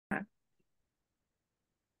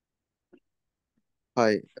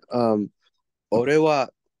はい。俺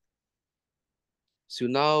は素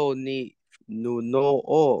直に布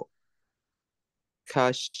を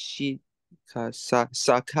貸し、か、さ、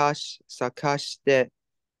探して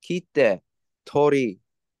きて取り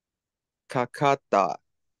かかった。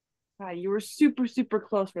Hi, you were super, super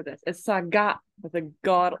close for this. It's saga with the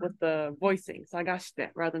god with the voicing. Sagashite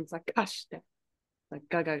rather than sakashite. Like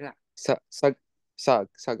ga ga ga. さ、さ、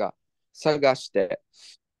探して。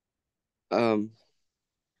Um,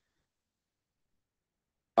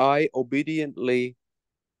 I obediently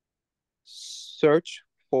searched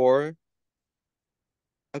for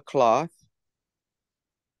a cloth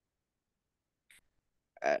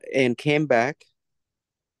and came back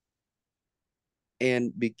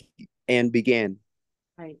and be and began.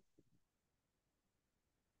 Hi.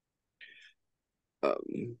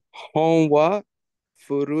 本は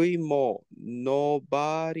古いもの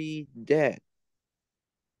ばりで、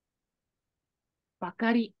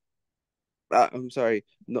Bakari. I'm sorry,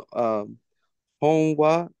 no, 本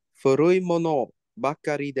は古いものば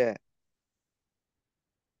かりで、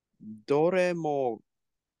どれも、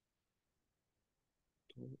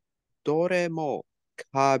どれも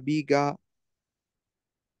カビが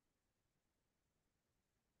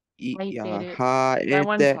Haiteru. 生 That え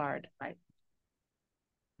one's て、hard. Hi.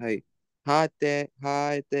 はい、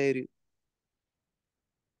生えている、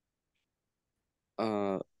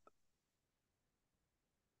あ、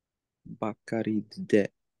ばかり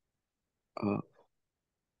で、あ、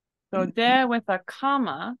So de with a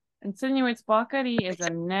comma insinuates bakari is a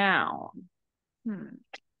noun. Hmm.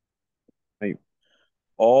 はい。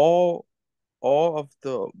All of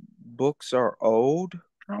the books are old,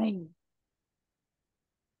 Hi.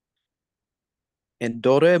 and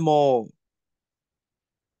どれも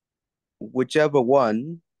whichever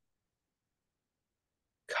one,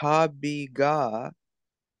 カビが、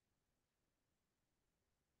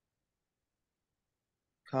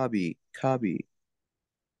カビ、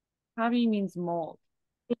Kabi means mold.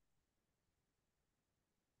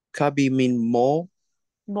 カビ mean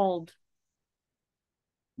Mold.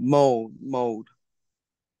 mold.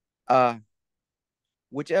 Uh,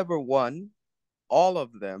 whichever one, all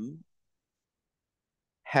of them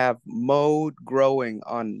have mold growing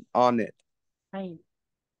on it. Hi.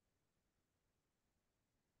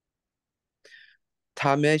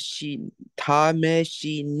 試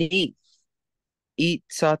しに一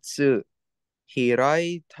冊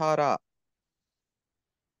開いたら、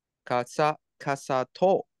カサ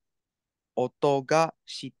と音が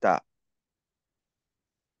した。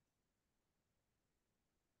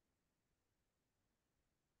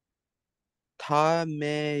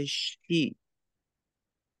試し、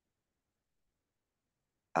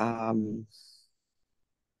um,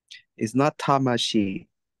 it's not 魂。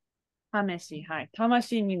Tameshi. Hi.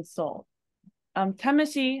 Tamashi means soul.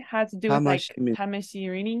 Tamashi has to do with like 魂 means, tamashi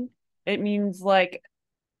reading. It means like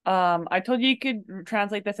I told you you could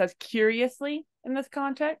translate this as curiously in this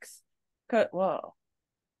context. Whoa.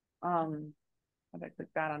 I bet I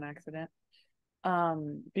clicked that on accident.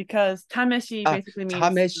 Because tamashi あ、basically means to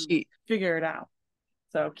試し、figure it out.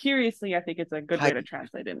 So curiously, I think it's a good は way to い、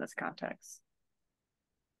translate it in this context.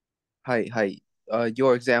 はい、はい。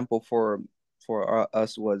Your example for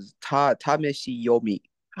us was 試し読み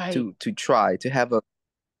Hi. to try Get to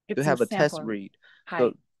some have a test sample read. read. Hi.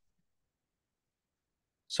 So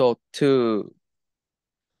so to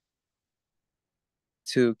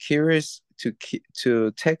curious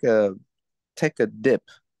to take a dip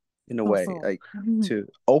in a So way, so. like to Take a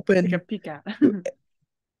open peek at. to,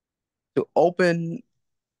 to open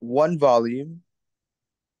one volume.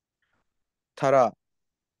 Tara,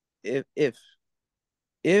 if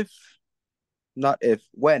not if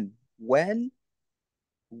when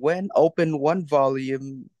open one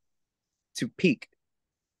volume to peak.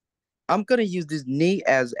 I'm gonna use this knee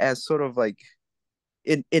as sort of like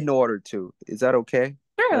in order to. Is that okay?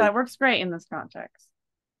 Sure, Like that works great in this context.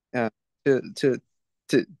 uh, to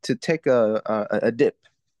to to take a dip.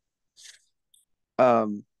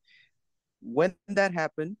 Um, when that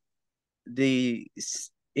happened, the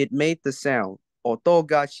it made the sound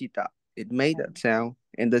otogashita. It made that sound,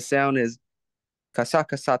 and the sound is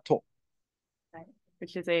kasakasato. Right.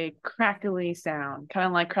 Which is a crackly sound, kind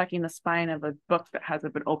of like cracking the spine of a book that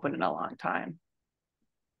hasn't been opened in a long time.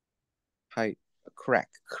 Hi, crack.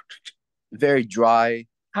 Very dry,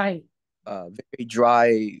 Hi. very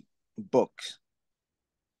dry book.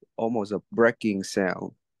 Almost a breaking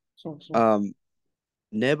sound. So. Um,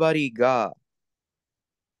 Nebari ga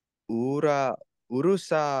ura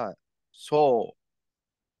urusa so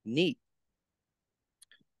ni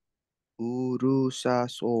urusa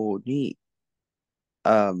so ni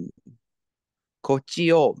um こっ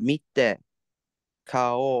ちを見て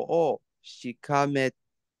顔をしかめ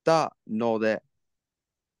たので、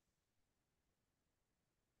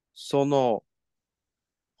その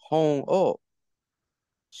本を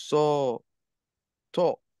そっ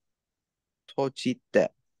と閉じ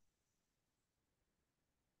て、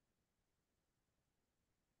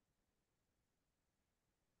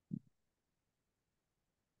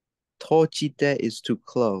閉じて is to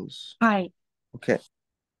close. はい。Okay.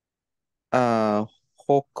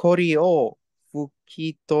 ほこりを拭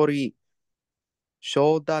き取り、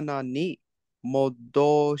商棚に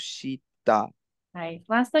戻した。はい。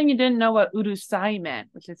Last time you didn't know what urusai meant,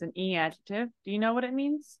 which is an e adjective. Do you know what it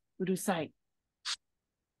means? Urusai.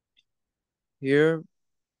 Here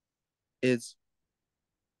is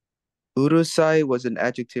urusai was an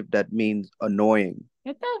adjective that means annoying.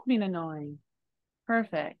 It does mean annoying.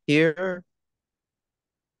 Perfect. Here,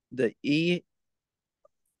 the e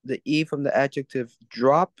from the adjective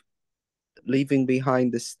drop, leaving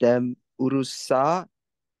behind the stem urusa,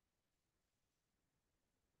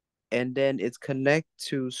 and then it's connect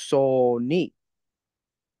to so ni.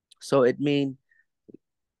 So it means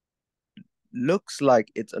looks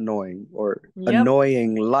like it's annoying or Yep.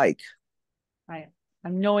 annoying like. I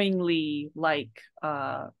unknowingly like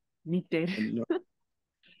mite.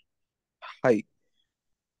 はい。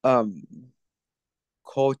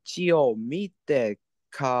こっちを見て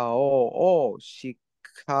顔をし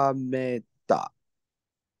かめた。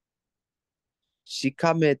し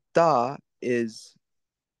かめた is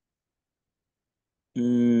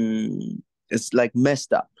it's like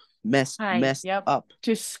messed up. Hi. Messed Yep. up.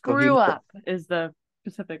 To So he screw up is the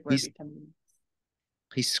specific word he's we tend to use.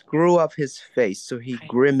 he screw up his face. So he Hi.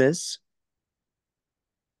 grimace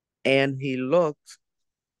and he looked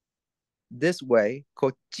this way. こ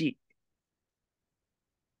っち.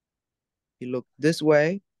 He looked this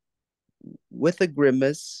way with a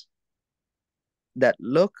grimace that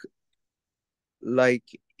looked like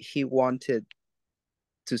he wanted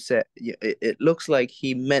to say. It looks like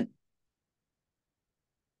he meant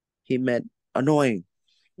annoying,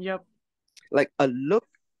 Yep. like a look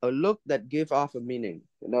that give off a meaning.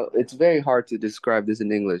 It's very hard to describe this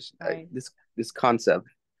in English, Hi. this concept.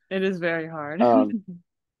 It is very hard. um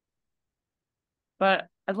But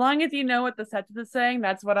as long as you know what the sentence is saying,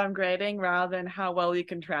 that's what I'm grading rather than how well you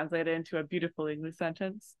can translate it into a beautiful English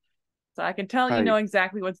sentence. So I can tell you know はい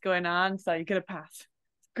exactly what's going on, so you get a pass.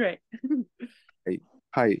 Great. はい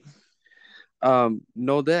はい。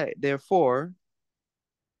ので therefore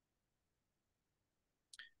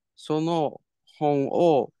その本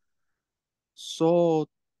をそーっ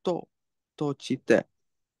と閉じて、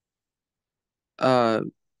uh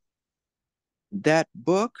that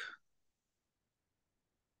book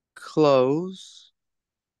close.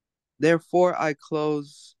 Therefore, I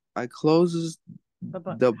closes The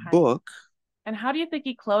book. the Hi. book. And how do you think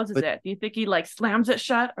he closes But it? Do you think he like slams it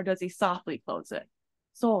shut or does he softly close it?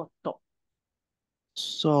 Soto.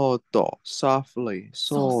 soto, softly,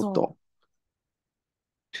 So so.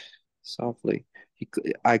 softly.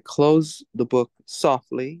 I close the book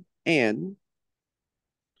softly and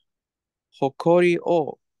hokori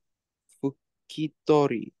o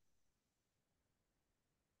fukitori.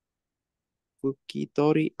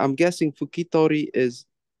 Fukitori. I'm guessing fukitori is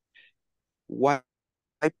wipe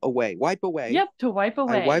away. Wipe away. Yep, to wipe I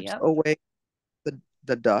away. wipes Yep. away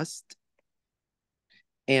the dust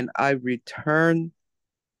and I return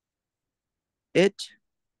it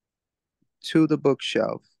to the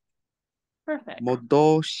bookshelf. Perfect.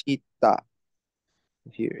 Modoshita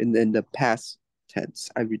here in the past tense.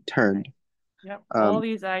 I Right. returned. Yep. All Um,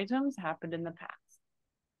 these items happened in the past.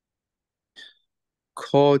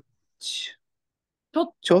 こちょ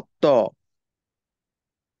っと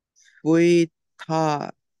拭い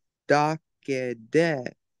ただけ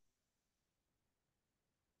で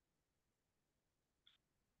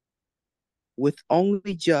with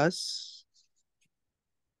only just,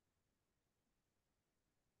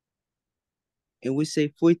 and we say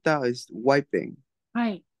拭いた is wiping.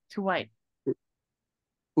 Hi. To wipe.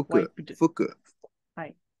 拭く Wiped. 拭く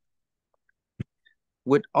Hi.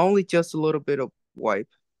 with only just a little bit of wipe.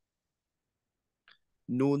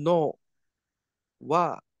 布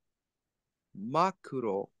は真っ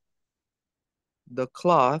黒. The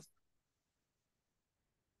cloth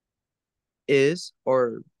is,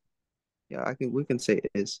 or yeah, we can say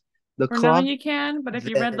it is. The For now cloth you can, but if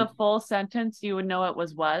you read the then, full sentence, you would know it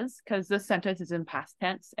was because this sentence is in past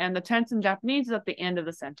tense and the tense in Japanese is at the end of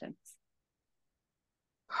the sentence.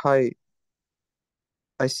 hi,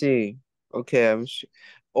 I see. Okay, I'm sure.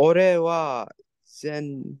 俺は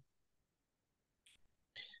全、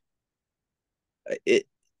it,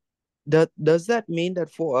 does that mean that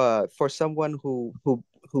for someone who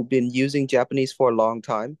been using Japanese for a long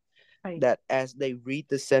time, はい。that as they read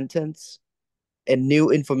the sentence and new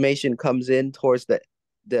information comes in towards the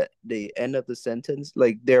end of the sentence,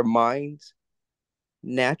 like their minds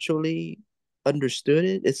naturally understood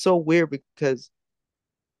it? It's so weird because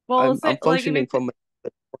Well, I'm say like functioning from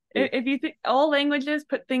if you think all languages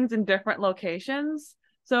put things in different locations.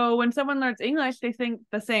 So when someone learns English, they think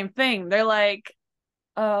the same thing. They're like,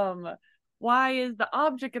 um, why is the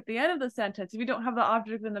object at the end of the sentence? If you don't have the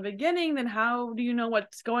object in the beginning, then how do you know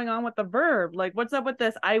what's going on with the verb? Like, what's up with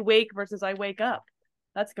this I wake versus I wake up?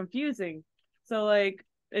 That's confusing. So like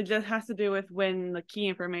it just has to do with when the key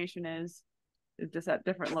information is just at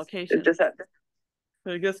different locations.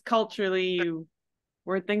 So just culturally you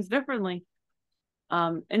word things differently.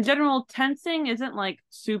 In general, tensing isn't like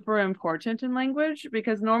super important in language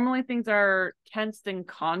because normally things are tensed in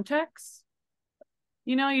context.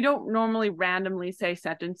 You know, you don't normally randomly say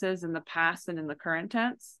sentences in the past and in the current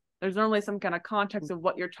tense. There's normally some kind of context of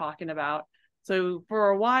what you're talking about. So for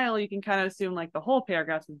a while, you can kind of assume like the whole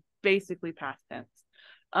paragraph is basically past tense.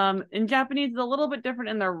 In Japanese, it's a little bit different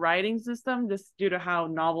in their writing system just due to how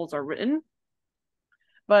novels are written.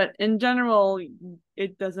 But in general,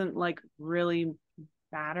 it doesn't like really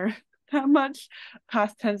matter that much,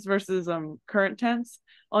 past tense versus current tense.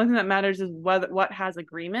 Only thing that matters is what has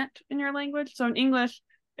agreement in your language. So in English,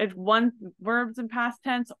 if one verb's in past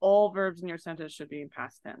tense, all verbs in your sentence should be in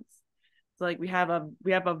past tense. So like we have a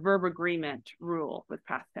verb agreement rule with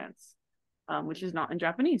past tense, which is not in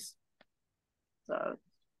Japanese. So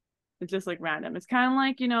it's just like random. It's kind of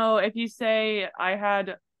like, if you say I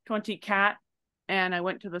had 20 cat and I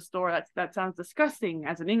went to the store, that sounds disgusting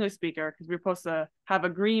as an English speaker because we're supposed to have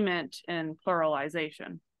agreement in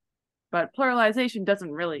pluralization. But pluralization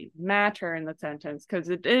doesn't really matter in the sentence because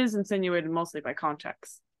it is insinuated mostly by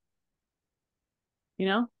context. You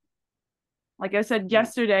know? Like I said,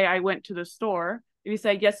 yesterday I went to the store. If you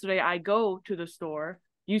say yesterday I go to the store,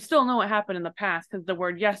 you still know what happened in the past because the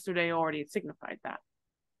word yesterday already signified that.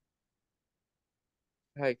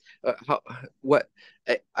 Hey, how what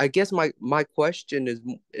I guess my question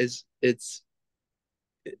is it's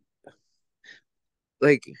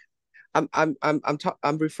like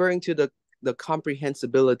I'm referring to the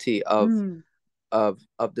comprehensibility Mm.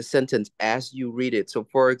 of the sentence as you read it. So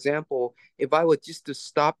for example, if I were just to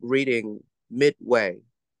stop reading midway,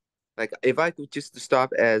 like if I could just to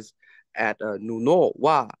stop as at nuno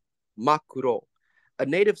wa makuro, a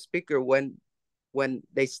native speaker when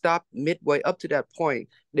they stop midway up to that point,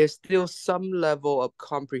 there's still some level of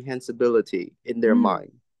comprehensibility in their Mm.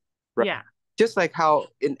 mind, right? Yeah. Just like how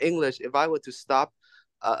in English, if I were to stop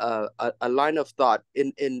a line of thought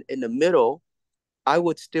in the middle, I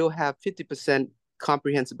would still have 50%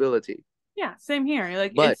 comprehensibility. Yeah, same here.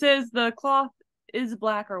 Like it But says the cloth is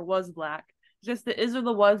black or was black. Just the is or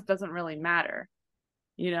the was doesn't really matter,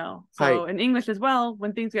 you know. hi, So in English as well,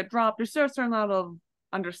 when things get dropped, there's still a certain amount of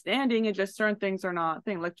understanding. It just certain things are not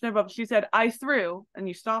thing. Like she said, I threw, and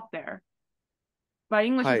you stop there. By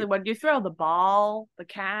English, is hi, like, what did you throw? The ball, the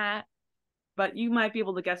cat. But you might be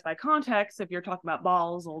able to guess by context if you're talking about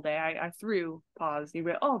balls all day. I threw, pause. You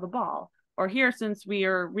go, oh, the ball. Or here, since we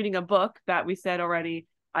are reading a book that we said already,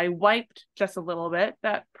 I wiped just a little bit.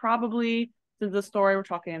 That probably, since the story we're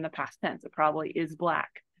talking in the past tense, it probably is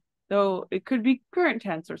black. Though it could be current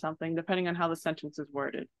tense or something, depending on how the sentence is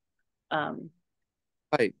worded. Um,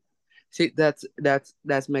 hi. See,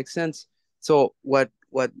 that makes sense. So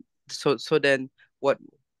so then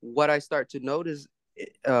what I start to notice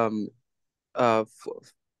um uh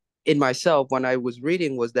in myself when I was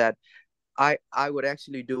reading was that I would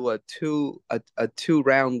actually do a two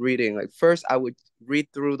round reading. Like first I would read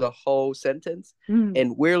through the whole sentence, mm.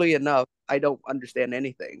 and weirdly enough, I don't understand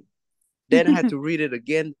anything. Then I had to read it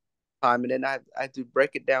again time, and then I had to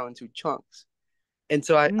break it down into chunks. And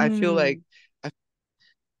so I feel like Mm. I-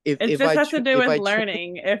 It just has to do if with I train,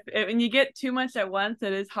 learning. If when you get too much at once,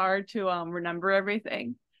 it is hard to remember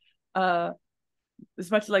everything. Uh,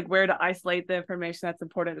 especially like where to isolate the information that's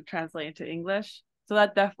important to translate into English. So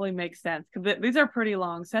that definitely makes sense because these are pretty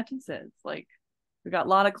long sentences. Like we got a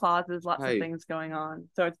lot of clauses, lots of I things going on.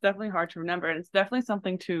 So it's definitely hard to remember, and it's definitely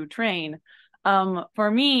something to train. For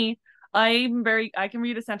me, I can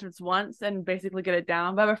read a sentence once and basically get it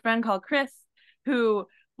down. But I have a friend called Chris who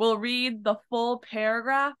will read the full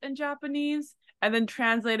paragraph in Japanese and then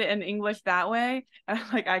translate it in English that way. And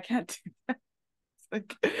I'm like, I can't do that.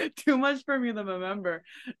 Like too much for me to remember.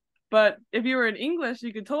 But if you were in English,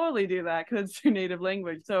 you could totally do that because it's your native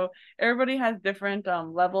language. So everybody has different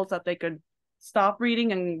levels that they could stop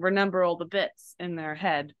reading and remember all the bits in their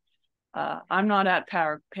head. I'm not at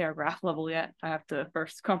paragraph level yet. I have to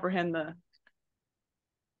first comprehend the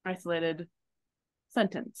isolated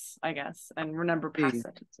sentence, I guess, and remember past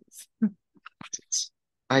sentences.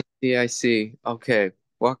 I see. Okay.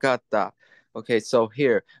 わかった。Okay, so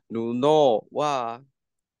here. 布は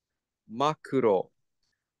マクロ。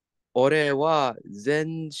俺は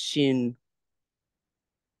全身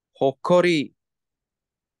ほこり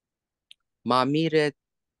まみれ、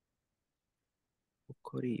ほ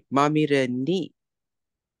こりまみれに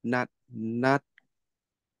なっ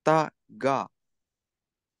たが、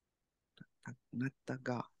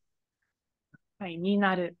はい、に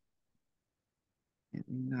なる。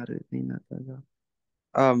になったが。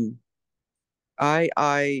Um, I,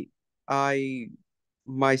 I, I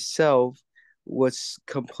myself was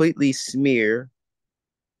completely smeared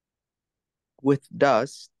with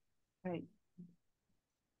dust. はい。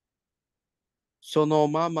その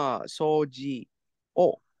まま掃除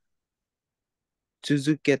を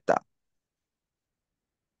続けた。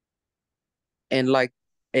And like,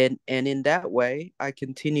 and in that way, I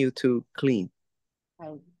continue to clean.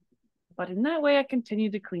 はい。But in that way, I continue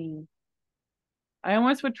to clean. I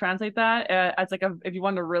almost would translate that as like if you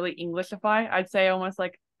want to really Englishify, I'd say almost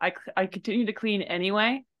like I continue to clean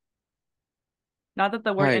anyway. Not that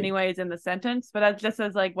the word はい。anyway is in the sentence, but that's just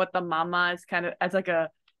as like what the mama is kind of as like a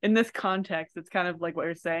in this context, it's kind of like what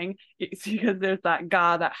you're saying. It's because there's that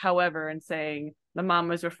ga, that however, and saying the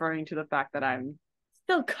mama is referring to the fact that I'm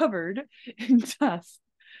still covered in dust.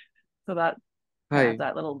 So that kind of has はい。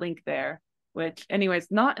that little link there, which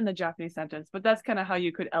anyways, not in the Japanese sentence, but that's kind of how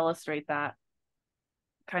you could illustrate that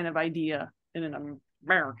kind of idea in an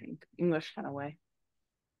American English kind of way.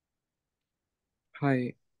 は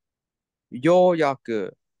い。ようや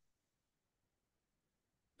く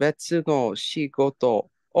別の仕事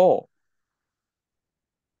を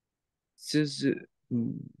つづ、う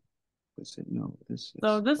ん、was it? No, this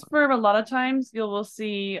So is this verb, a lot of times you will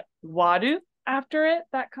see waru after it,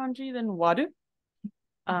 that kanji, then waru.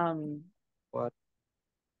 Um, what?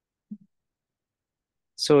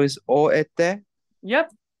 So is 終えて yep,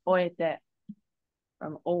 oete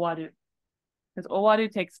from owaru. Because owaru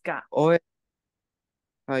takes ga. 終え、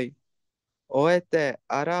はい。終えて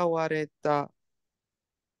現れた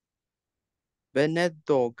ベネッ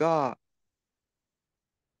トが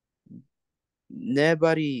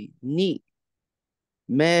粘りに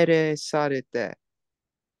命令されて、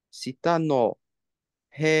下の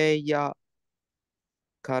部屋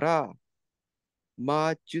から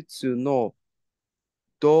魔術の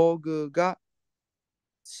道具が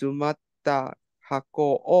詰まった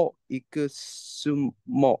箱をいくつ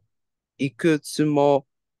も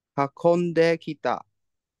運んできた。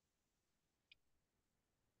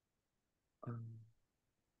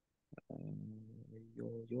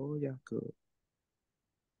ようやく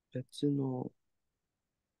別の、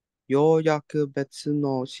ようやく別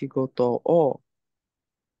の仕事を、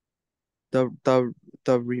the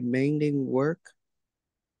remaining work,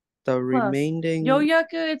 the Plus, remaining,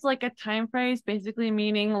 yoyaku is like a time phrase, basically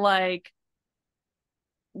meaning like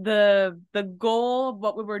the goal of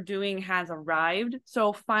what we were doing has arrived.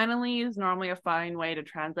 So finally is normally a fine way to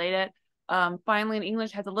translate it. Finally in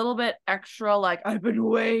English has a little bit extra like I've been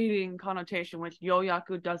waiting connotation, which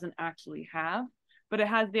yoyaku doesn't actually have. But it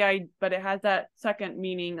has that second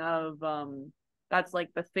meaning of that's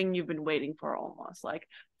like the thing you've been waiting for almost. Like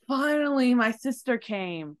finally my sister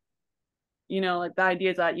came. Like the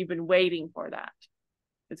idea is that you've been waiting for that.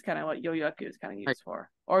 It's kind of what yoyaku is kind of はい、used for.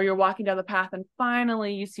 Or you're walking down the path and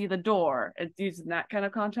finally you see the door. It's used in that kind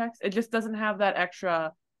of context. It just doesn't have that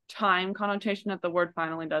extra time connotation that the word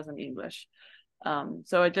finally does in English.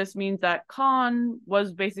 So it just means that Khan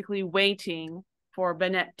was basically waiting for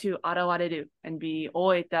Bennett to arawareru and be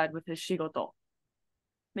oetad with his shigoto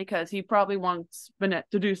because he probably wants Bennett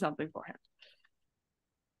to do something for him.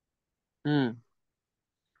 うん。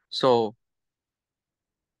So,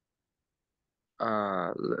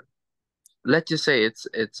 uh, let's just say it's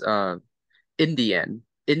in the end,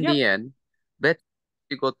 Yep. bet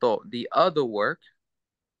the other work,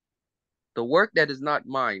 the work that is not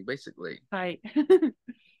mine, basically. Hi.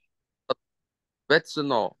 別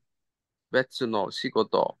の、別の仕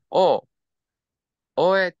事を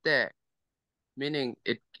終えて、meaning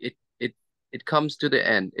it comes to the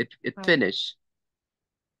end, it Hi. finish.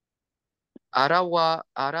 現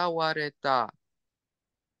れた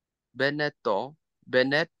Bennett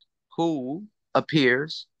who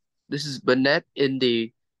appears. This is Bennett in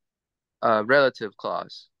the relative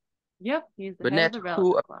clause. Yep. He's the head of Bennett the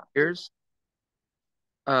who relative clause. appears.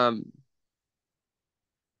 Um,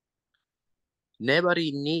 粘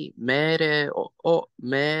りに命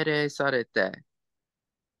令されて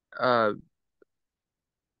uh,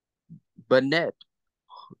 Bennett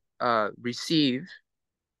received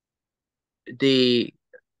the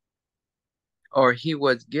or he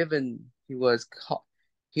was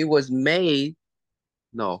made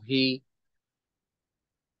no he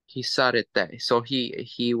saw it that so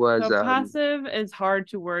he was So passive is hard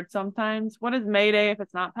to word sometimes. What is mayday if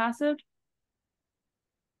it's not passive?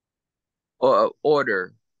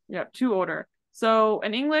 order. Yeah, to order. So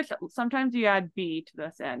in English, sometimes you add be to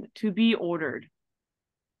this end, to be ordered.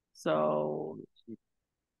 So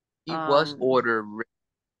He was um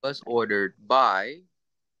ordered by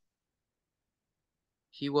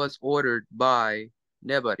he was ordered by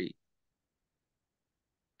nobody.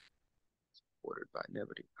 Ordered by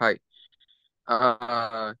nobody. はい。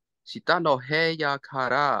下の部屋か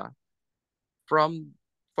ら from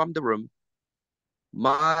the room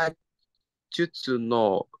魔術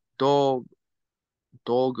の道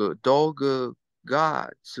具が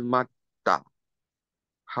詰まった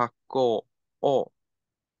箱を、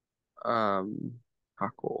あ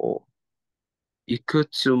箱をいく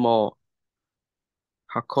つも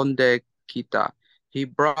運んできた。He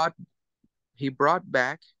brought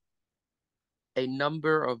back a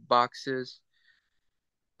number of boxes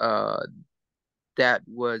uh, that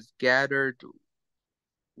was gathered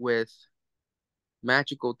with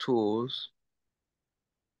magical tools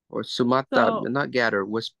or sumata, so not gather,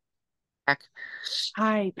 packed,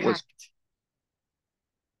 hi was packed.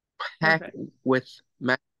 packed Perfect. with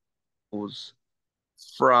magic tools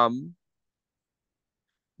from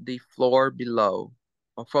the floor below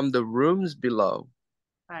or from the rooms below.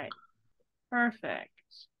 Hi. Perfect.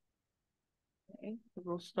 Okay, so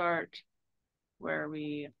we'll start where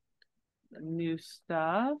we the new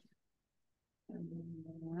stuff.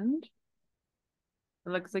 And it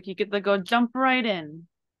looks like you get to go jump right in.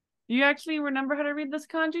 Do you actually remember how to read this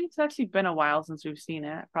kanji? It's actually been a while since we've seen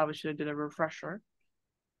it. Probably should have did a refresher.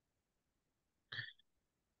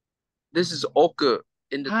 This is oku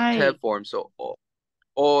in the Hi. tab form, so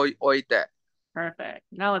oite. Perfect.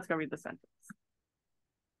 Now let's go read the sentence.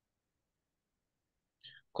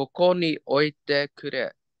 ここに置いてく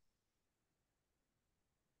れ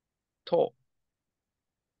と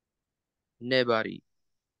粘り。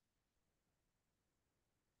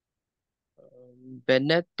ベ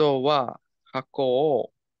ネットは箱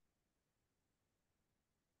を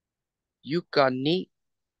床に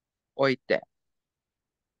置いて、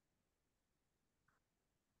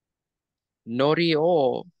海苔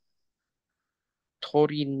を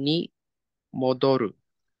取りに戻る。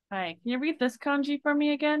Hi. Can you read this kanji for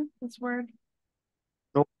me again? This word?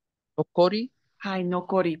 の残り Hi,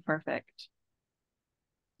 nokori. Perfect.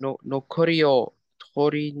 残りを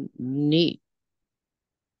取りに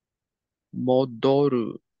戻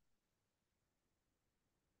る。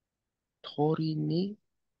取りに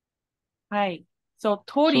Hi. So そ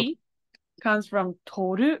tori comes from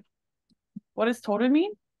toru. What does toru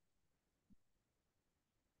mean?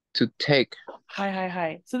 to take Hi, hi,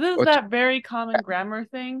 hi. So this is or to that very common grammar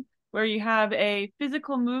thing where you have a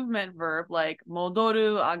physical movement verb like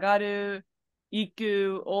modoru, agaru,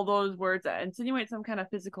 iku, all those words that insinuate some kind of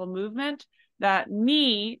physical movement. That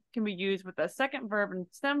ni can be used with a second verb in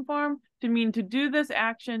stem form to mean to do this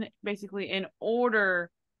action basically in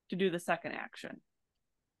order to do the second action.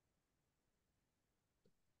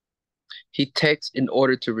 he takes in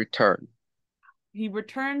order to return. He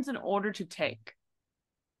returns in order to take.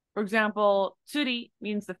 For example, tsuri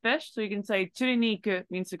means to fish, so you can say tsuri ni iku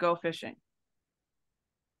means to go fishing.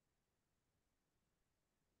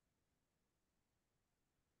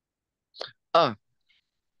 Ah,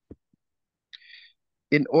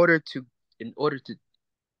 in order to in order to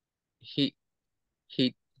he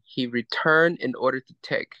he he returned in order to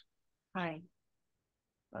take. はい。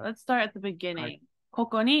Let's start at the はい。beginning. こ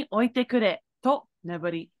こに置いてくれと粘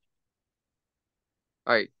り。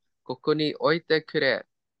はい。ここに置いてくれ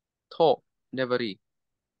と粘り。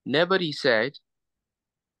Nobody said,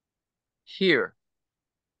 here,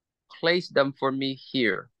 place them for me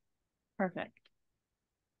here. Perfect.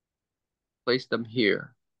 Place them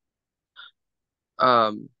here.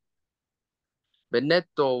 ベネッ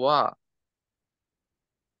トは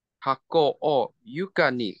箱を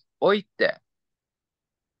床に置いて、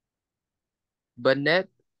Bennett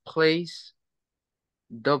placed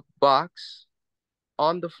the box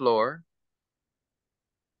on the floor.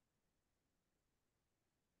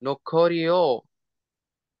 残りを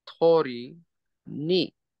取り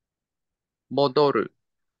に戻る。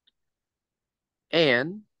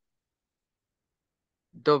And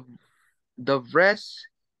the rest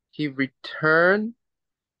he returned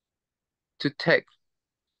to take,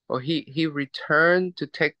 or he returned to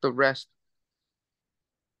take the rest.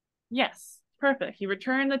 Yes, perfect. He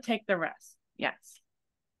returned to take the rest. Yes,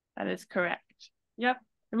 that is correct. Yep.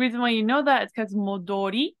 The reason why you know that is because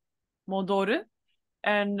modori, modoru,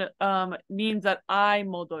 and means that I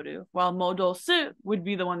modoru, while modosu would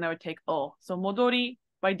be the one that would take o. So modori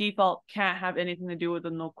by default can't have anything to do with the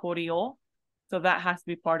nokori o. So that has to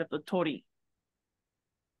be part of the tori.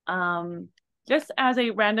 Just as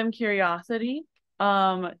a random curiosity,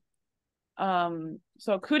 so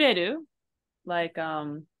kureru, like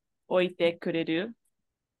oite kureru.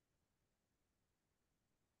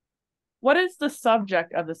 What is the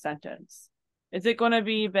subject of the sentence? Is it going to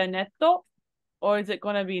be Veneto or is it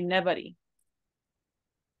going to be nebari?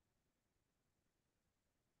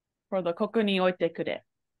 For the koku ni oite kure.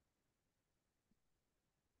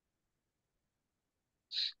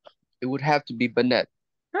 It would have to be Bennett,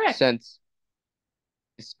 Correct. since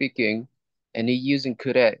he's speaking and he's using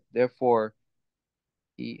kure. Therefore,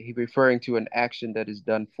 he referring to an action that is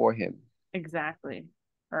done for him. Exactly.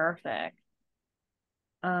 Perfect.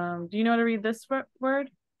 Do you know how to read this word?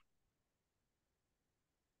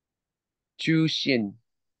 Chushin.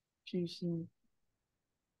 Jushin.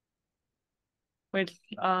 Which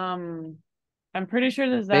I'm pretty sure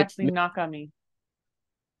this is Mid, actually nakami.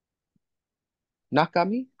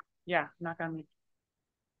 Nakami? Yeah, nakami.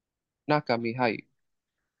 Nakami, hi.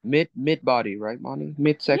 Mid body, right, Monnie?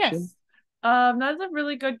 Midsection? Yes. That's a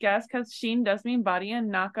really good guess because shin does mean body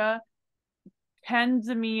and naka tends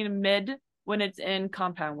to mean mid when it's in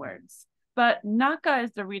compound words. But naka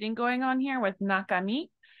is the reading going on here with nakami,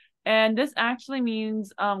 and this actually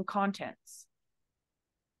means contents.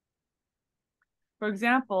 For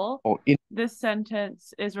example, this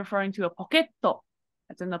sentence is referring to a pocketto.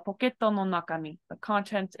 It's in the pocketto no nakami, the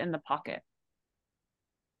contents in the pocket.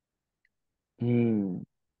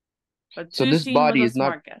 But So this Jushin was body a is not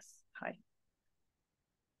smart guess. Hi.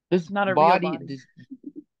 this Not a real body, body.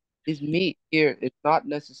 this meat here is not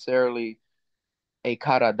necessarily a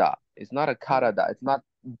karada. It's not a karada. It's not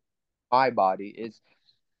my body.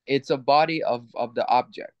 It's a body of the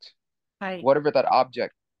object. Hi. Whatever that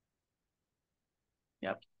object.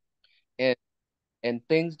 Yep. And and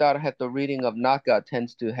things that have the reading of naka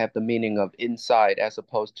tends to have the meaning of inside as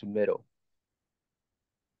opposed to middle.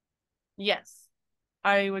 Yes.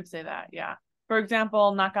 I would say that, yeah. For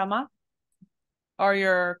example, nakama are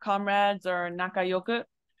your comrades or nakayoku,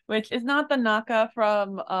 which is not the naka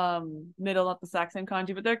from middle of the Saxon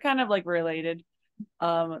kanji, but they're kind of like related.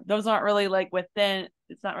 Those aren't really like within,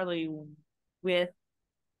 it's not really with,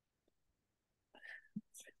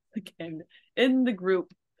 again, in the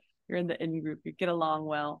group. You're in the in group, you get along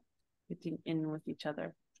well, getting in with each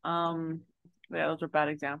other. Yeah, those are bad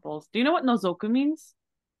examples. Do you know what nozoku means?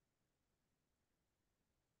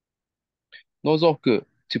 Nozoku,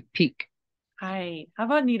 to peek. Hi. How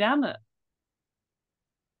about niramu?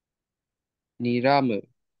 Niramu.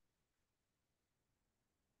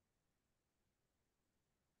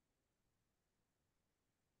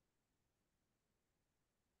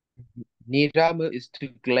 Niramu is to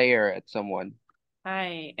glare at someone.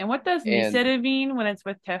 Hi. And what does And miseru mean when it's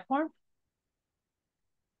with te form?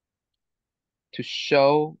 to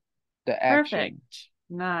show the action. Perfect.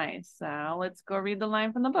 Nice. Let's go read the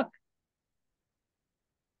line from the book.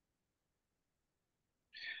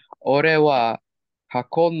 俺は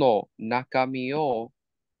箱の中身を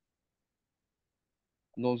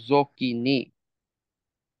覗きに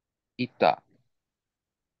行った。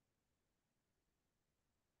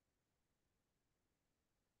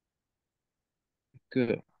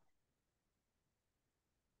Good.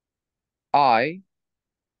 I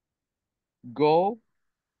go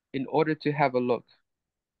in order to have a look,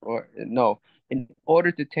 or no, in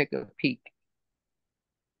order to take a peek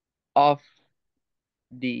of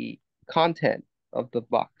the content of the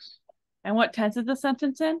box. And what tense is the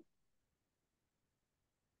sentence in?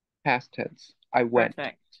 Past tense. I went.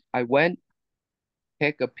 Perfect. I went,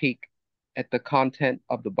 take a peek at the content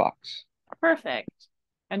of the box. Perfect.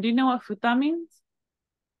 And do you know what futa means?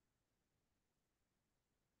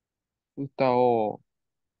 蓋を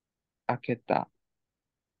開けた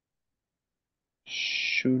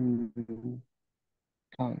瞬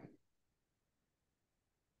間。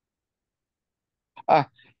Ah,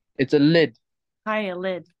 it's a lid. Hi, a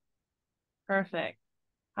lid. Perfect.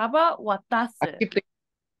 How about I watasu? keep thinking,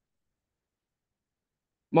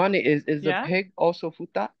 Money, is the Yeah? pig also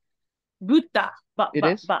futa? Buta. It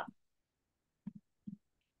is? Buta.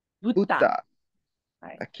 Futa.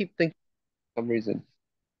 Right. I keep thinking for some reason.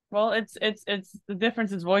 Well, it's the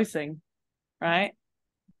difference is voicing, right?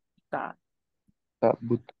 Buta.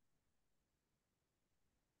 Buta.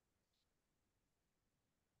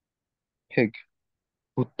 Pig.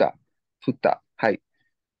 Futa. Futa. Hi.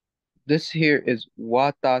 This here is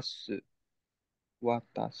watasu.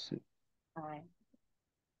 Watasu. はい。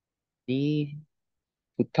に、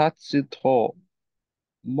二つと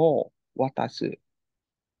も渡す。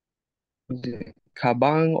で、カ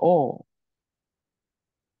バンを、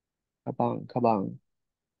カバン、カバン、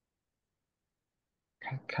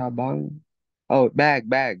oh,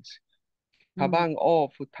 bags. カバうん。ンを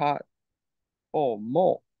二を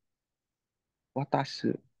も渡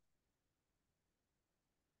す。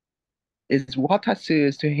Is watasu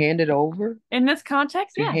is to hand it over? In this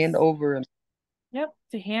context, To hand yes. over Yep.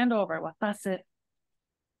 To hand over. Watasu.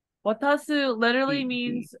 Watasu literally he,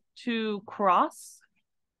 means to cross,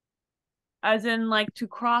 as in like to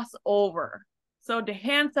cross over. So to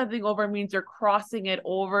hand something over means you're crossing it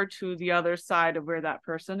over to the other side of where that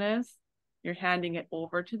person is. You're handing it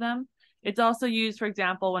over to them. It's also used, for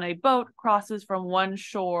example, when a boat crosses from one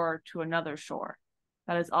shore to another shore.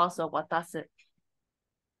 That is also watasu.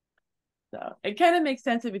 So it kind of makes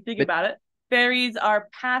sense if you think but about it. Ferries are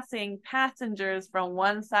passing passengers from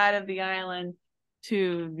one side of the island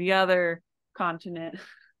to the other continent,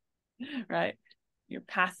 right? You're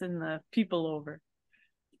passing the people over.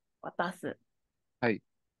 Watasu. はい、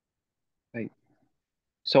はい。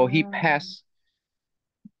So he Um, passed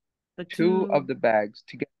the two two, of the bags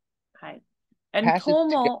together. hi. And Pass it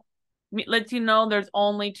together. tomo lets you know there's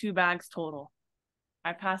only two bags total.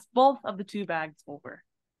 I passed both of the two bags over.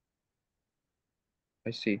 I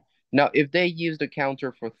see. Now, if they use the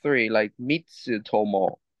counter for three, like Mitsu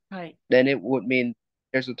Tomo, Right. then it would mean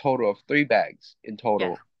there's a total of three bags in Yeah.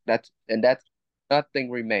 total. That's nothing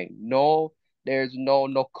remain. No, there's no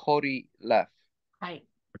nokori left. Right.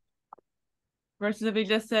 Versus if he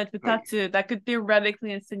just said Right. futatsu, that could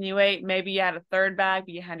theoretically insinuate maybe you had a third bag,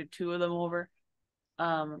 but you handed two of them over.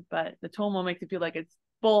 But the tomo makes it feel like it's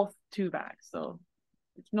both two bags, so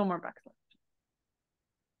it's no more bags left.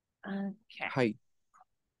 Okay. はい。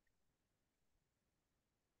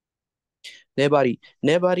粘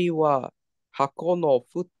りは箱の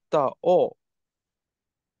蓋を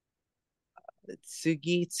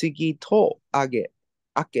次々と開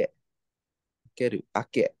け。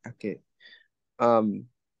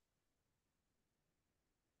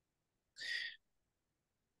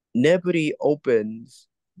Nebri opens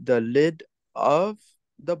the lid of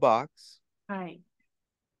the box. はい。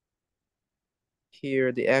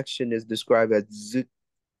Here, the action is described as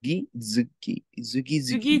zugi. Tsugi.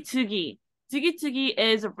 Tsugi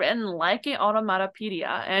is written like an automatopedia,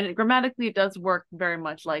 and grammatically it does work very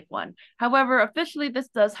much like one. However, officially this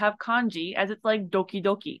does have kanji, as it's like doki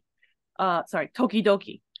doki. Sorry, toki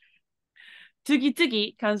doki.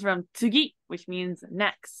 Tsugi comes from tsugi, which means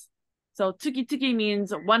next. So tsugi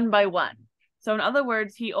means one by one. So in other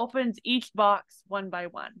words, he opens each box one by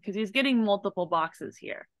one because he's getting multiple boxes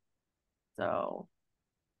here. So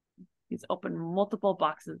he's opened multiple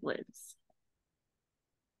boxes lids.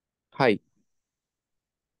 はい。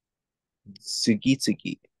次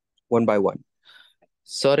々。One by one.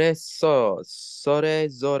 それ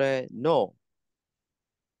ぞれの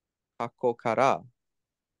箱から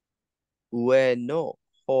上の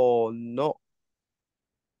方の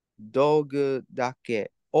道具だ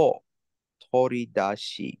けを取り出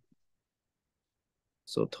し、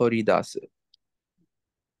そう、取り出す。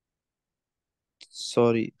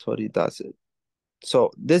取り出す。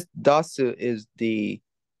So this dasu is the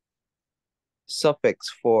suffix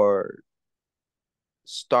for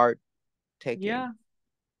start taking. Yeah,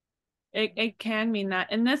 it can mean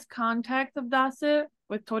that. In this context of dasu,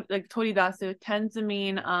 with like toridasu, tends to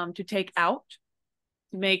mean to take out,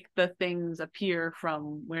 to make the things appear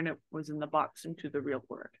from when it was in the box into the real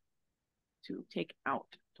word. To take out.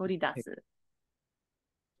 Toridasu.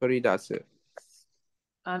 取り出す。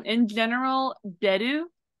In general, deru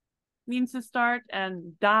means to start,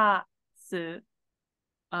 and dasu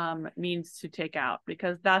means to take out,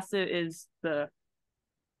 because dasu is the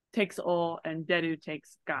takes o and deru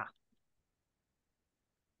takes ga.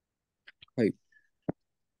 はい。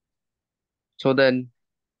So then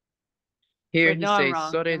here Wait, he no, I'm says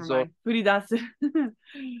wrong. それ Never ぞ mind. Furidasu.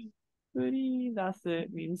 Furidasu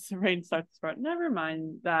means rain starts to start. Never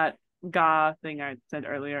mind that ga thing I said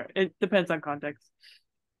earlier. It depends on context.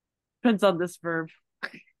 Depends on this verb.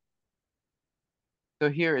 so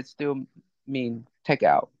here it still mean take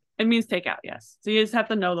out. It means take out, yes. So you just have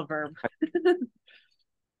to know the verb.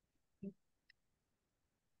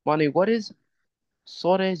 Money, what is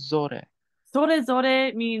それぞれ?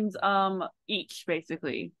 Sorezore means each,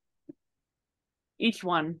 basically. Each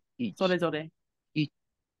one. Each, Sorezore. each,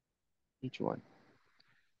 each one.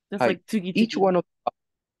 Just はい。like tsugi Each tsugi. one of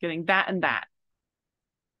Getting that and that.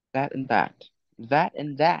 that and that. That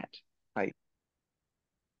and that. はい。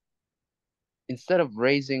instead of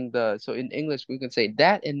raising so in English we can say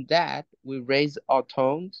that and that, we raise our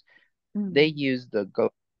tones. They use the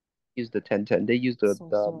 10-10. They use the So,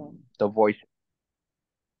 the so. the voice.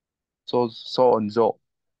 So and so.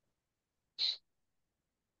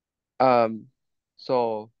 Um,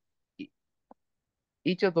 so e-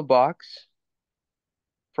 each of the box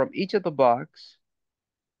from each of the box,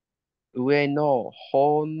 上の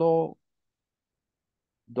方の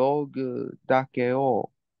道具だけ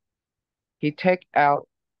を he take out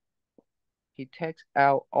he takes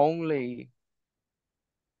out only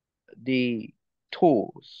the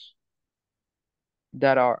tools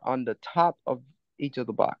that are on the top of each of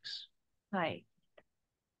the box. はい。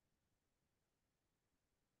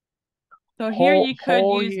So here Whole you could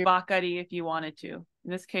whole use here. bakari if you wanted to. In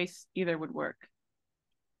this case, either would work.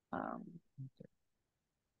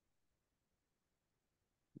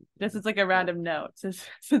 This is like a random note since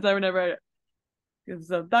I would never because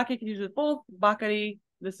the dake can use it both. Bakari,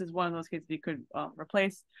 this is one of those cases you could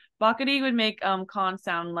replace. Bakari would make Khan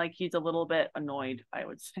sound like he's a little bit annoyed, I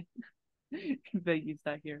would say. If they use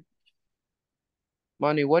that here.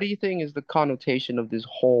 Money, what do you think is the connotation of this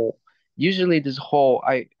whole? Usually this whole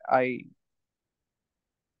I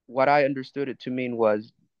what I understood it to mean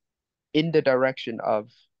was in the direction of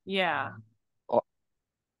Yeah.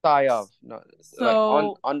 side of, no, like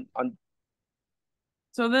So on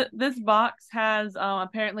so this box has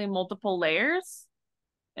apparently multiple layers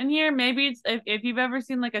in here. Maybe it's if you've ever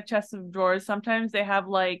seen like a chest of drawers, sometimes they have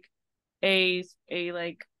like a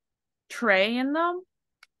like tray in them.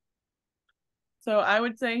 So I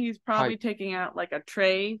would say he's probably height. taking out like a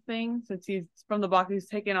tray thing since he's from the box. He's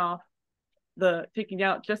taking out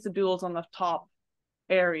just the duels on the top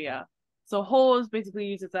area. So whole is basically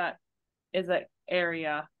used as that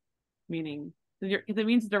area, meaning because it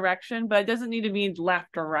means direction, but it doesn't need to mean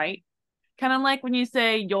left or right. Kind of like when you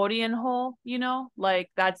say yori and hole, like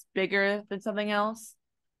that's bigger than something else.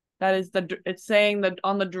 That is it's saying that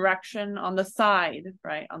on the direction on the side,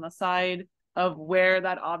 right? On the side of where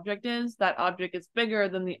that object is bigger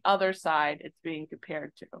than the other side it's being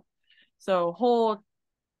compared to. So whole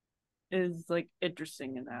is like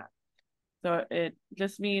interesting in that. So it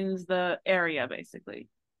just means the area basically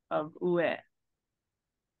of ue.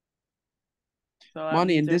 So that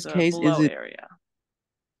Money, means in there's this a case, is below it area.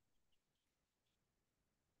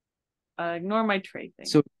 Ignore my tray thing.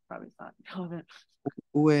 so Probably not relevant.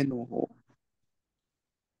 ue no ho?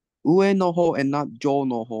 Ue no ho and not jo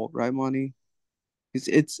no ho, right, Money? It's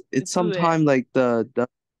It's ue. sometime like the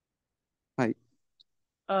height.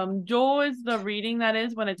 Jo is the reading that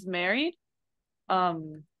is when it's married.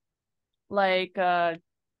 Um, like chi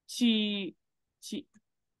chi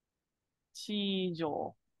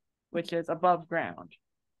chijo, which is above ground,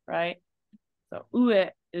 right? So ue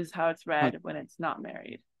is how it's read when it's not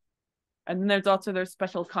married. And then there's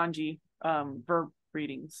special kanji verb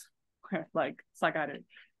readings where like sagaru.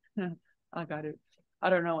 I got it. I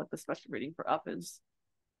don't know what the special reading for up is,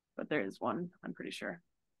 but there is one, I'm pretty sure.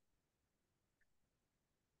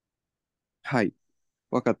 はい、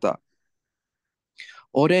わかった。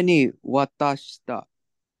俺に渡した。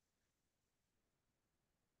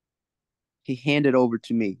He handed over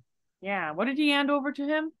to me. Yeah, what did he hand over to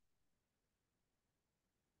him?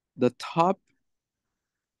 The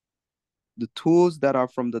tools that are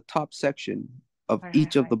from the top section of Hi, hi,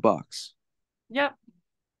 each of hi. the box. Yep.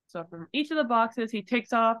 So from each of the boxes, he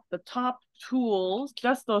takes off the top tools,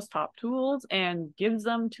 just those top tools, and gives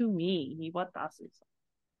them to me. He watasu.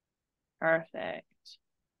 Perfect.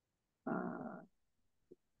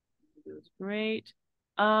 It was great.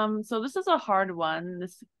 So this is a hard one.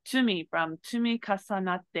 This tumi from tumi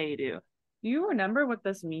kasanatteiru. Do you remember what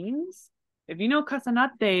this means? If you know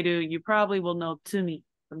kasanatteiru, you probably will know tumi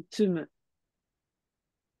from tumu.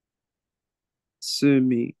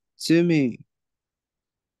 罪、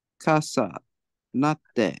重なっ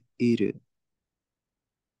ている。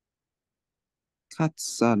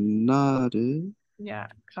重なる、Yeah,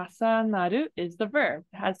 kasanaru is the verb.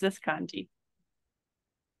 It has this kanji.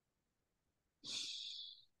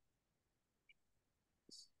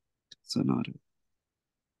 重なる、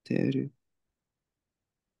てる。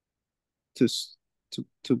To,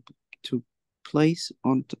 to place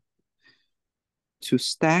on, to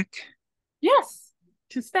stack. Yes,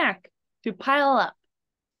 to stack, to pile up.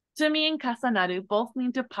 Tumi and kasanaru both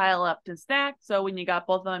mean to pile up, to stack. So when you got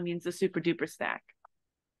both of them, it means the super duper stack.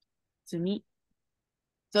 Tumi.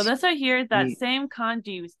 So this right here is that same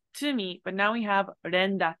kanji was tumi, but now we have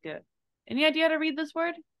rendaku. Any idea how to read this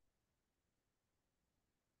word?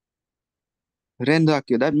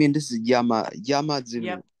 Rendaku, that means this is Yamazumi.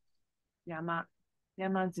 Yep.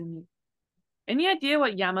 Yamazumi. Any idea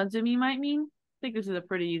what Yamazumi might mean? think this is a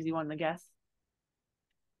pretty easy one to guess.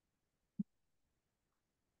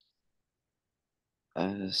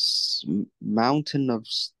 Mountain of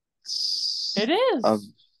It is of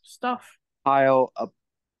stuff. pile A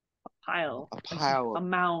pile. a pile A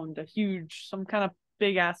mound, a huge, some kind of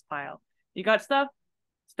big ass pile. You got stuff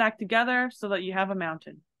stacked together so that you have a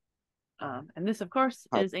mountain. And this, of course,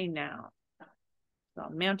 is a noun. So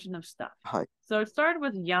a mountain of stuff. So it started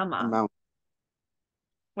with Yama.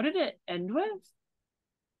 What did it end with?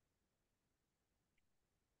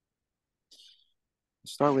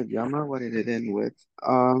 Start with Yama. What did it end with?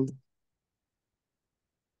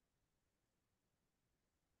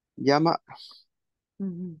 Yama.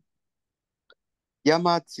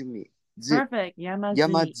 Yamatsumi. Perfect.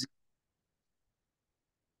 Yamazumi.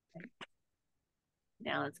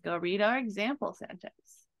 Now let's go read our example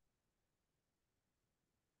sentence.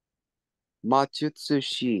 魔術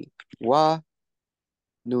師は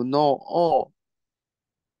布を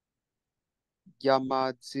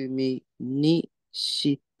山積みに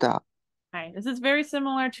した。Hi, this is very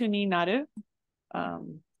similar to ni naru,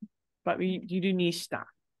 but you do ni shita.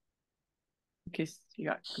 In case you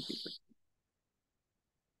got confused.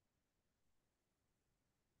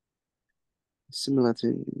 Similar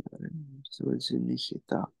to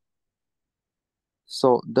Nishita.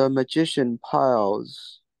 So the magician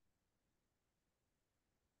piles.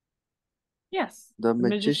 Yes. The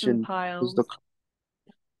magician piles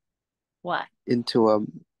what? Into a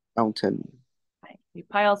mountain. Right. He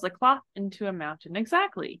piles the cloth into a mountain.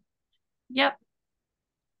 Exactly. Yep.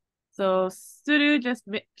 So suru just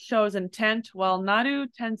shows intent, while naru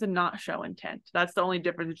tends to not show intent. That's the only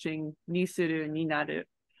difference between ni suru and ni naru.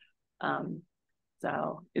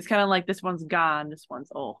 So it's kind of like this one's ga and this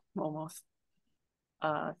one's oh almost.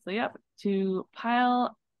 So yep,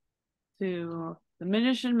 the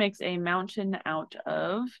magician makes a mountain out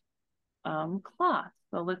of cloth.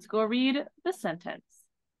 So let's go read the sentence.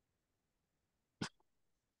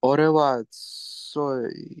 俺はそ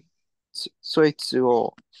いつ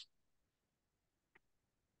を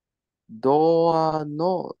ドア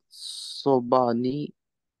のそばに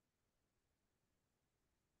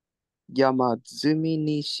山積み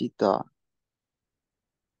にした。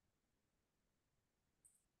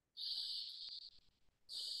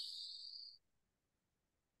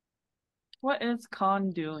What is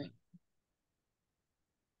Khan doing?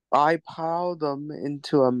 I piled them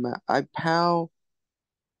into a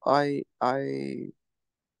I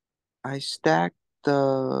stacked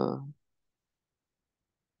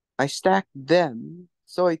them.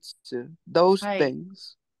 So it's those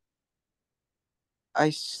things. I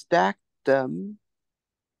stacked them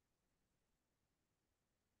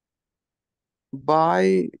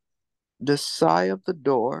by the side of the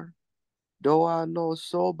door. Doa no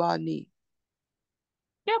soba ni.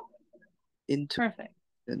 Yep. Into perfect.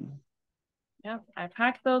 Yep, I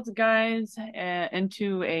packed those guys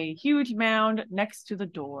into a huge mound next to the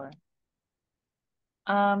door.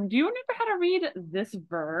 Do you remember how to read this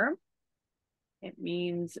verb? It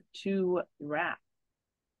means to wrap.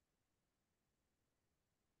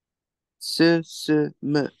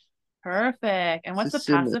 Tsusumu. Perfect. And what's the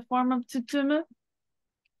passive form of tsusumu?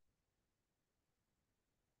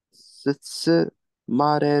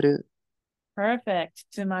 Tsutsumareru. Perfect.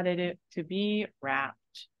 Tsumareru, to be wrapped.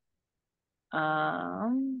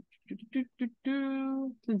 Since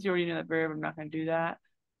you already know that verb, I'm not going to do that.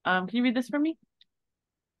 Can you read this for me?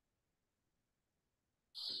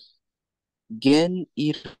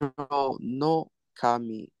 Geniro no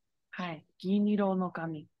kami. Hi, Geniro no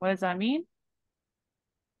kami. What does that mean?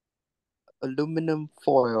 Aluminum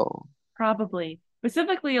foil. Probably.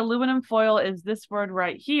 Specifically, aluminum foil is this word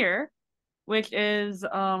right here, which is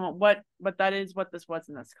what that is what this was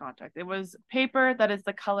in this context. It was paper that is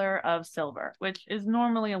the color of silver, which is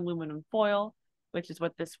normally aluminum foil, which is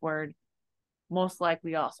what this word most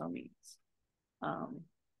likely also means.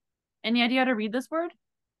 Any idea how to read this word?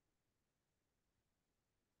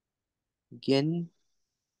 Gen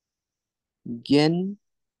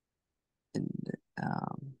and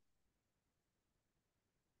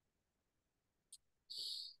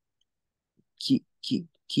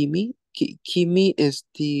kimi kimi is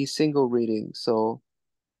the single reading. So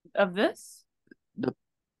of this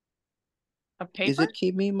of paper. Is it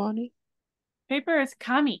kimi, Money? Paper is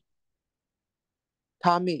kami.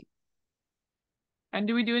 Kami. And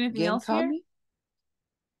do we do anything else here?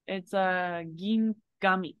 It's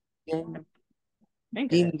gingami.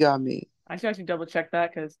 Gingami. I should actually double check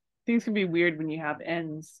that because things can be weird when you have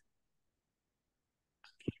ends.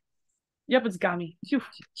 Yep, it's gami. Phew.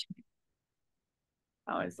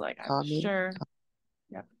 I was like, I'm sure.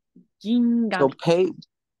 Yep. Gingami. So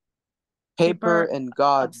Paper and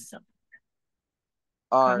God of silver.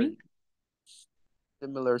 are Kami?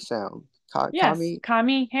 similar sound. Yes. Kami.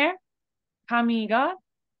 Kami hair, kami God,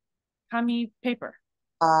 kami paper.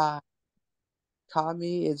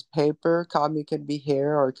 Kami is paper. Kami can be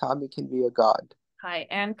hair, or kami can be a god. Hi.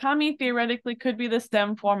 And kami theoretically could be the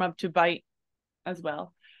stem form of to bite as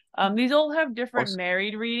well. These all have different Also,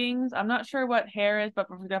 married readings. I'm not sure what hair is, but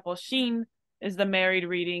for example, Sheen is the married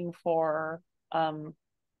reading for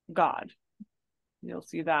God. You'll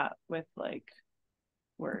see that with like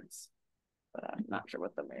words, but I'm not sure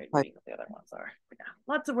what the married reading of the other ones are. But yeah,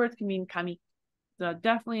 lots of words can mean kami. So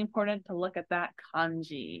definitely important to look at that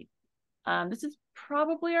kanji. This is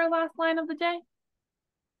probably our last line of the day.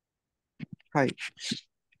 はい。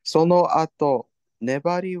その後、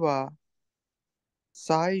粘りは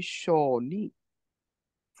最初に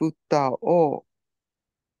蓋を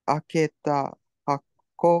開けた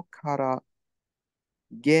箱から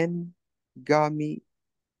弦紙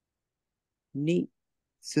に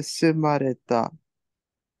進まれた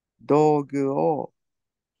道具を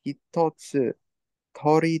一つ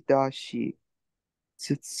取り出し、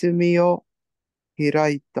包みを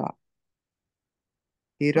開いた。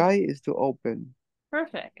開 is to open.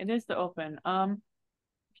 Perfect. It is to open. Can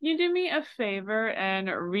you do me a favor and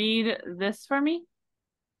read this for me?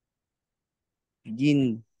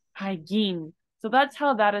 銀。Hi, gin. So that's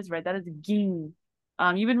how that is read. That is gin.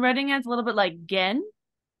 You've been reading it a little bit like gen,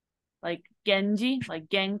 like genji, like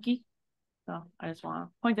genki. So I just want to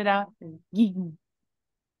point it out. Gin.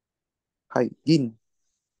 はい。銀。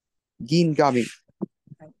銀紙。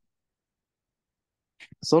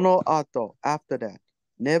その後、after that。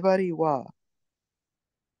粘りは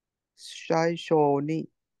最初に。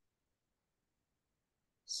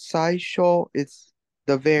最初 is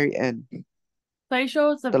the very end.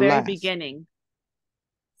 Saisho is the The very last. beginning.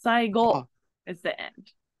 Saigo Oh, is the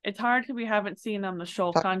end. It's hard because we haven't seen the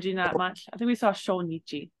Sho kanji that much. I think we saw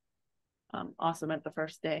Shonichi. Also meant the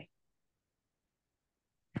first day.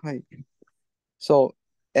 はい。So,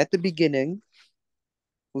 at the beginning,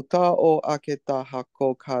 蓋を開けた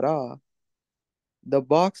箱から the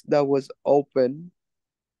box that was open,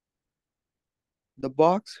 the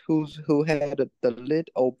box who had the lid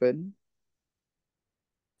open,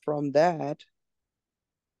 from that,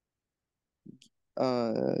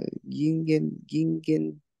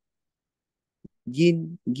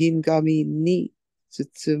 銀紙に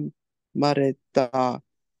包まれた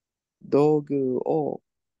道具を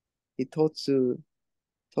一つ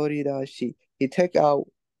取り出し、he took out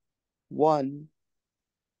one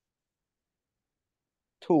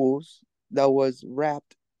tools that was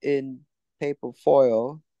wrapped in paper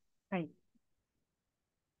foil Right.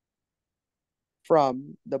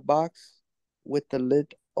 from the box with the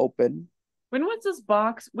lid open. When was this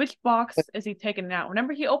box? Which box is he taking out?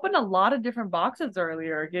 Remember, he opened a lot of different boxes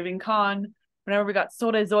earlier, giving Khan whenever we got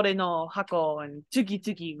Sore Zore no Hako and Tsuki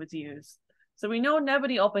Tsuki was used. So we know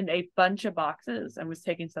Nebody opened a bunch of boxes and was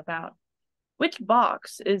taking stuff out. Which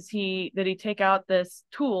box did he take out this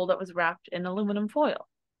tool that was wrapped in aluminum foil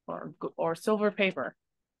or silver paper?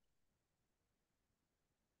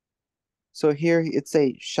 So here it's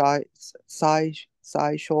a sai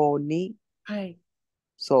ni. Hi.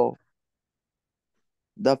 So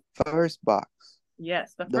the first box.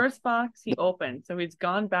 Yes, the first box he opened. So he's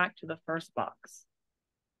gone back to the first box.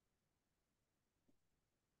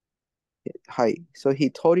 Hi. So he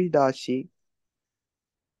toridashi,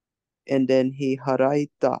 and then he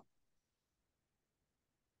haraita.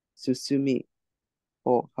 Susumi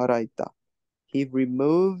o haraita. He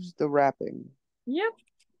removes the wrapping. Yep.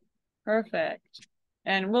 Perfect.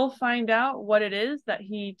 And we'll find out what it is that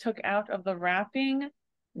he took out of the wrapping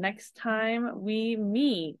next time we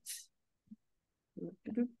meet.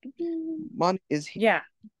 Mon, is he Yeah.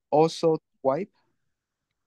 also wipe?